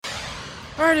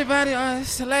All right, everybody.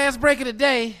 It's the last break of the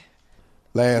day.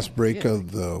 Last break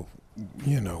of the,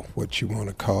 what you want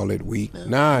to call it, week.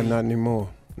 Nah, not anymore.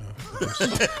 No.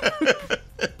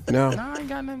 No, I ain't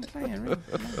got nothing planned, really.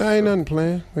 I ain't nothing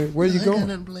planned. Where you going? Ain't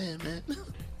nothing planned, man.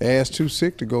 Ass too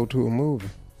sick to go to a movie.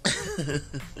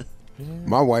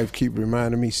 My wife keep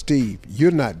reminding me, Steve,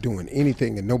 you're not doing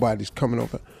anything and nobody's coming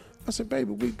over. I said,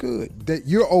 baby, we good. That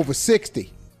you're over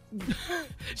 60.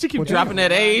 She keep dropping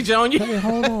that age on you. Hey,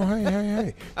 hold on.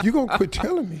 Hey. You gonna quit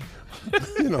telling me?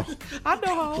 I know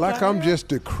how old like I I'm am. just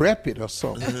decrepit or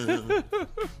something.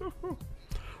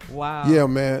 Wow. Yeah,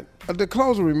 man. The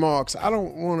closing remarks, I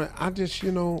don't want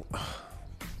to,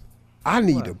 I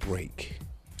need a break.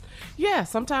 Yeah,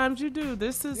 sometimes you do.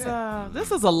 This is a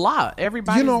lot.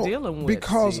 Everybody's dealing with.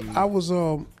 Because Steve. I was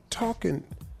talking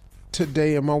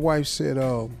today and my wife said,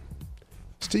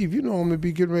 Steve, I'm going to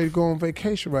be getting ready to go on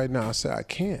vacation right now. I said, I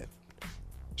can't.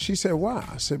 She said, why?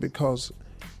 I said, because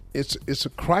it's a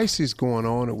crisis going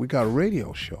on and we got a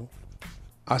radio show.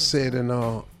 I said, and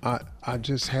I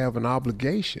just have an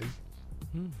obligation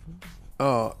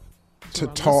to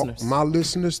talk listeners. my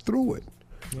listeners through it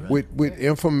with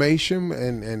information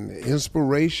and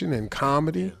inspiration and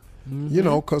comedy,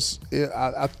 because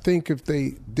I think if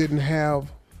they didn't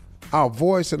have our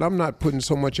voice, and I'm not putting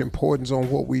so much importance on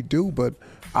what we do, but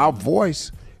our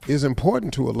voice is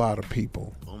important to a lot of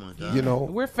people. Oh my God.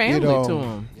 We're family to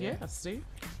them. Yeah, Steve.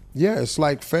 Yeah, it's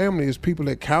like family. It's people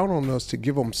that count on us to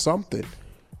give them something.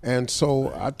 And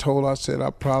so I told her, I said, I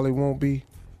probably won't be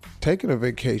taking a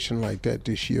vacation like that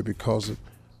this year because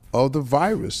of the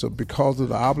virus or because of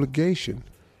the obligation.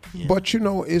 Yeah. But,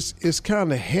 it's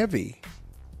kind of heavy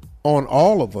on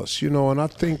all of us, and I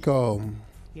think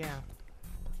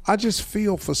I just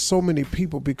feel for so many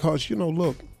people because,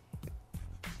 look,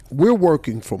 we're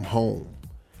working from home.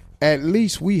 At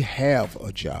least we have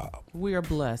a job. We are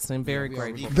blessed and very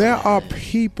grateful. There are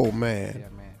people, man,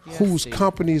 whose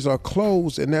companies are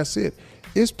closed, and that's it.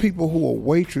 It's people who are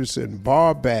waitress and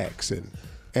bar backs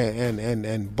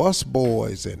and bus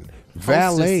boys and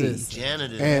valets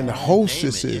and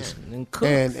hostesses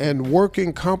and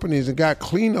working companies and got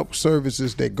cleanup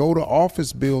services that go to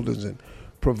office buildings and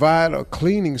provide a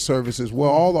cleaning services where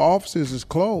all the offices is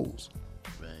closed.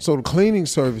 So the cleaning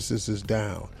services is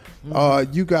down.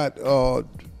 You got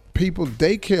people,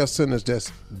 daycare centers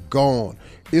that's gone.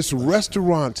 It's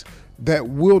restaurants that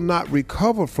will not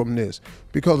recover from this.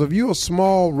 Because if you're a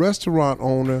small restaurant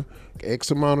owner, X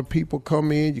amount of people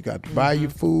come in, you got to buy your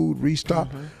food, restock.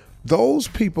 Those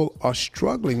people are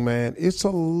struggling, man. It's a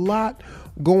lot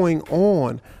going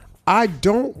on. I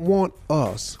don't want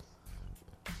us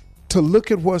to look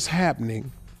at what's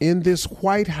happening in this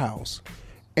White House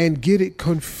and get it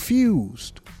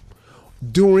confused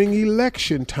during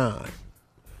election time.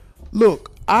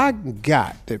 Look, I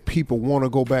got that people want to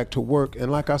go back to work.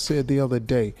 And like I said the other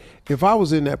day, if I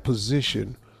was in that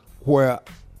position where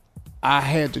I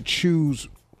had to choose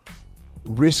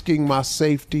risking my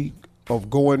safety of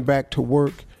going back to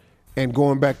work and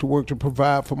going back to work to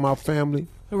provide for my family,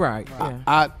 right?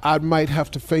 Yeah. I might have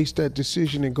to face that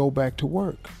decision and go back to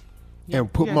work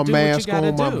and put my mask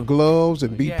on, my gloves,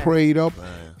 and be prayed up,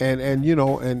 and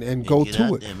go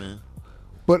to it. There,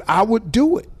 but I would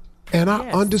do it. And I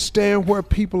understand where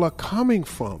people are coming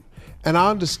from. And I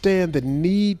understand the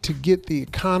need to get the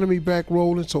economy back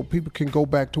rolling so people can go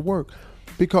back to work.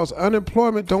 Because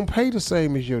unemployment don't pay the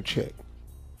same as your check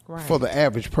for the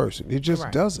average person. It just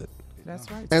doesn't.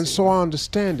 That's right. And so I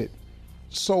understand it.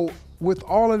 So with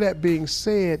all of that being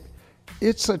said,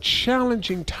 it's a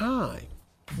challenging time.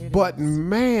 But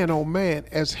man, oh man,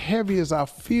 as heavy as I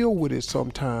feel with it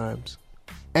sometimes,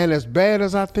 and as bad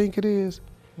as I think it is,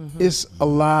 it's a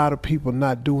lot of people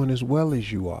not doing as well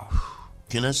as you are.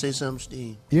 Can I say something,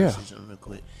 Steve? Yeah. Can I say something real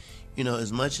quick?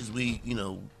 As much as we,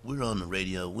 we're on the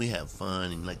radio, we have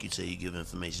fun, and like you say, you give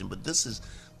information. But this is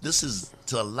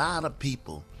to a lot of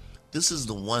people, this is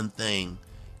the one thing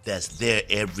that's there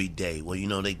every day.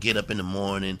 Well, they get up in the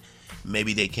morning,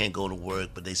 maybe they can't go to work,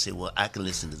 but they say, well, I can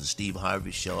listen to the Steve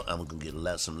Harvey show. I'm going to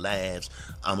get some laughs.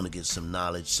 I'm going to get some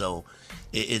knowledge. So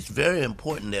it's very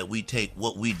important that we take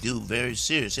what we do very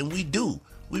serious. And we do.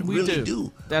 We really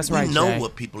do. That's right, We know Jay.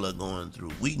 what people are going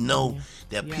through. We know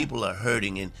that people are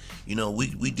hurting. And,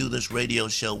 we do this radio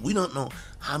show. We don't know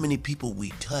how many people we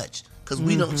touch because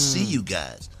we don't see you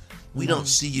guys. We don't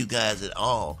see you guys at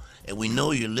all. And we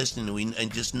know you're listening,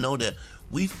 and just know that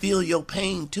we feel your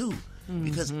pain too.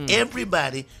 Because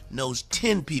everybody knows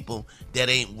 10 people that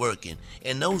ain't working.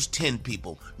 And those 10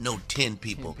 people know 10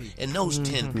 people. And those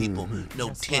 10 people know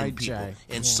That's 10 right, people. Jay.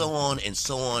 And so on and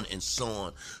so on and so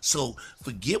on. So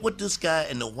forget what this guy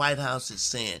in the White House is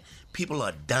saying. People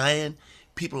are dying.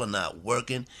 People are not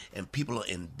working, and people are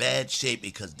in bad shape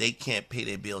because they can't pay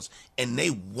their bills, and they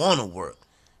want to work.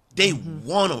 They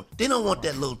want to. They don't want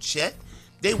that little check.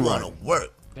 They want to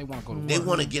work. They want to go to work. They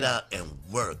want to get out and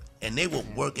work, and they will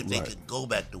work if they could go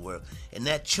back to work. And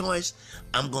that choice,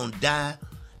 I'm gonna die,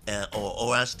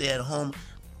 or I stay at home.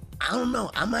 I don't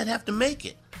know. I might have to make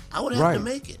it. I would have to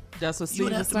make it. That's what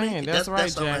Steve was saying. That's right,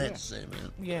 That's all I Jack. had to say,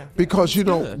 man. Yeah. Because,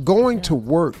 going to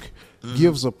work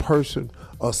gives a person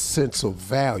a sense of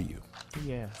value.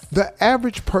 Yes. The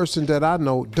average person that I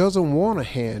know doesn't want a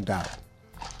handout.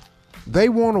 They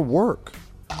want to work.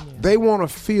 Yeah. They want to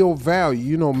feel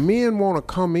value. Men want to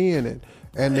come in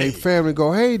and their family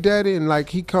go, hey, daddy, and like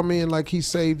he come in like he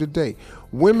saved the day.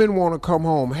 Women want to come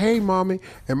home, hey, mommy,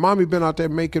 and mommy been out there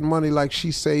making money like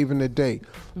she's saving the day.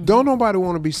 Don't nobody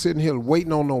want to be sitting here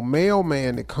waiting on no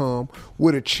mailman to come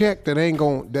with a check that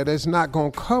is not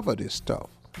gonna cover this stuff.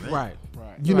 Right.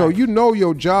 You know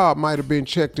your job might have been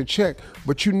check to check,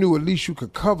 but you knew at least you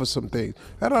could cover some things.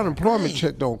 That unemployment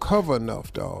check don't cover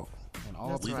enough, dog.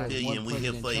 We feel you, and we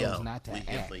here for y'all. We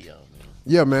here for y'all, man.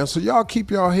 Yeah, man. So y'all keep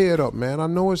y'all head up, man. I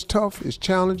know it's tough, it's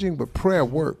challenging, but prayer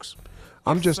works.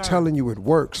 I'm just telling you it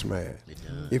works, man.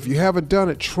 If you haven't done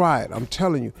it, try it. I'm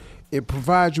telling you, it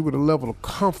provides you with a level of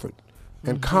comfort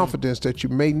and confidence that you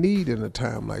may need in a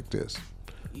time like this.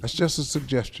 That's just a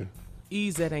suggestion.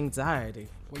 Ease that anxiety.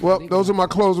 Well, those are my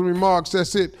closing remarks.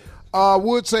 That's it. I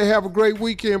would say have a great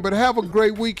weekend, but have a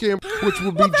great weekend, which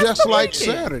will be just like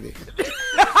Saturday.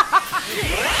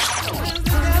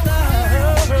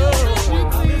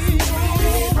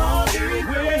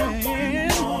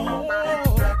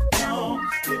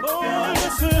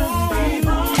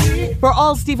 For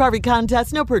all Steve Harvey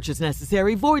contests, no purchase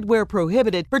necessary, void where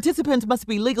prohibited. Participants must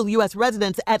be legal U.S.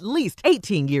 residents at least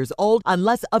 18 years old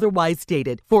unless otherwise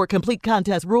stated. For complete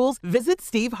contest rules, visit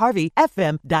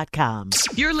SteveHarveyFM.com.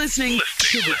 You're listening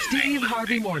to the Steve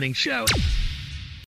Harvey Morning Show.